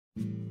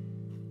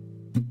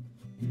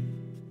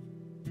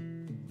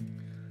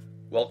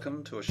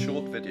Welcome to a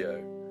short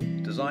video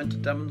designed to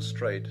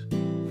demonstrate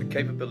the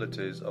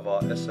capabilities of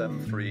our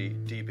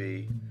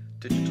SM3DB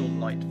digital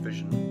night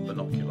vision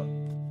binocular.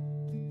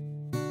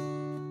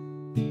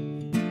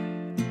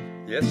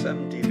 The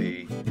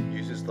SMDB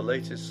uses the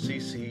latest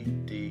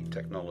CCD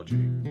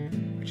technology,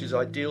 which is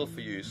ideal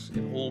for use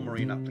in all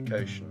marine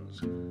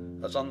applications,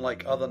 as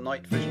unlike other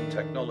night vision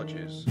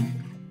technologies,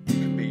 it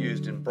can be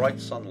used in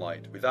bright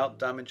sunlight without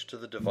damage to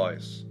the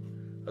device,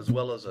 as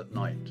well as at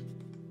night.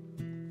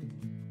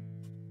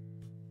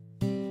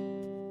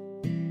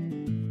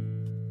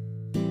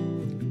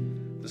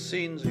 The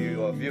scenes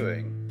you are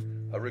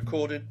viewing are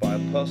recorded by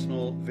a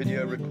personal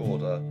video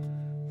recorder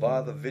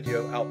via the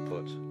video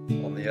output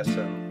on the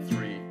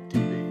SM3DB.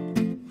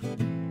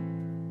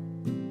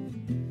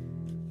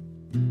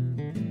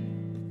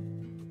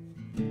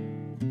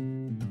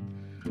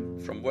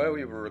 From where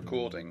we were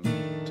recording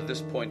to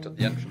this point at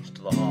the entrance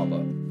to the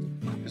harbour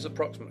is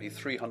approximately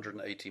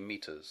 380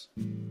 metres.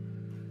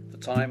 The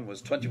time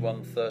was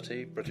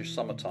 21:30 British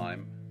Summer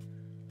Time,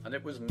 and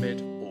it was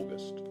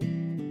mid-August.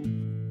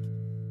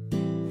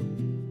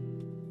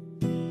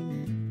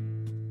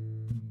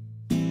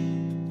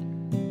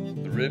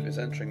 The rib is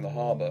entering the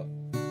harbour,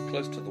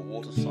 close to the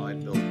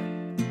waterside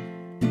building.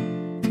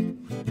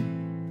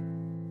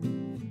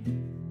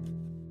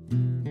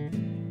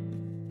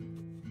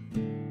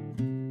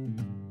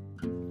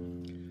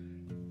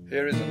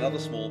 Here is another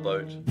small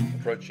boat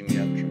approaching the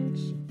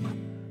entrance.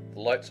 The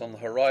lights on the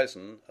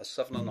horizon are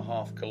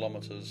 7.5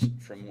 kilometres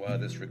from where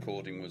this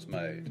recording was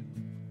made.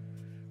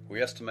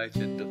 We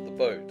estimated that the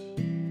boat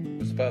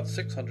was about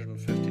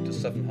 650 to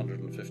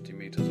 750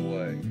 metres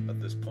away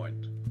at this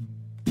point.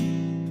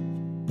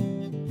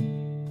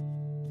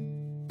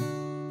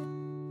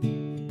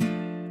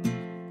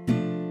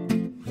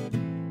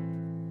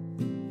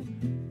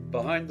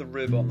 Behind the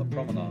rib on the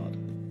promenade,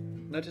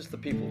 notice the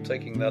people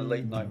taking their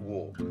late night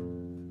walk.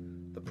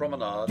 The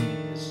promenade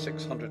is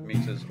 600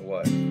 metres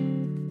away.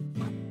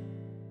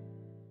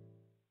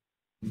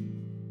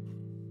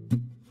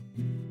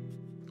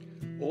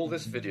 All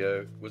this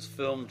video was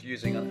filmed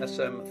using an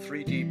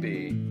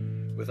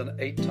SM3DB with an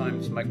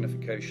 8x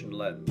magnification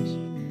lens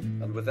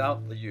and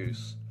without the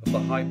use of the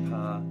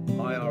high-power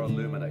IR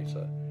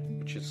illuminator,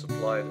 which is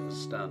supplied as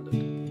standard.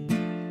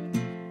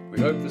 We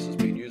hope this has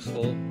been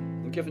useful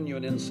and given you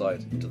an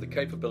insight into the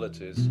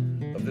capabilities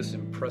of this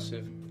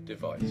impressive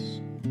device.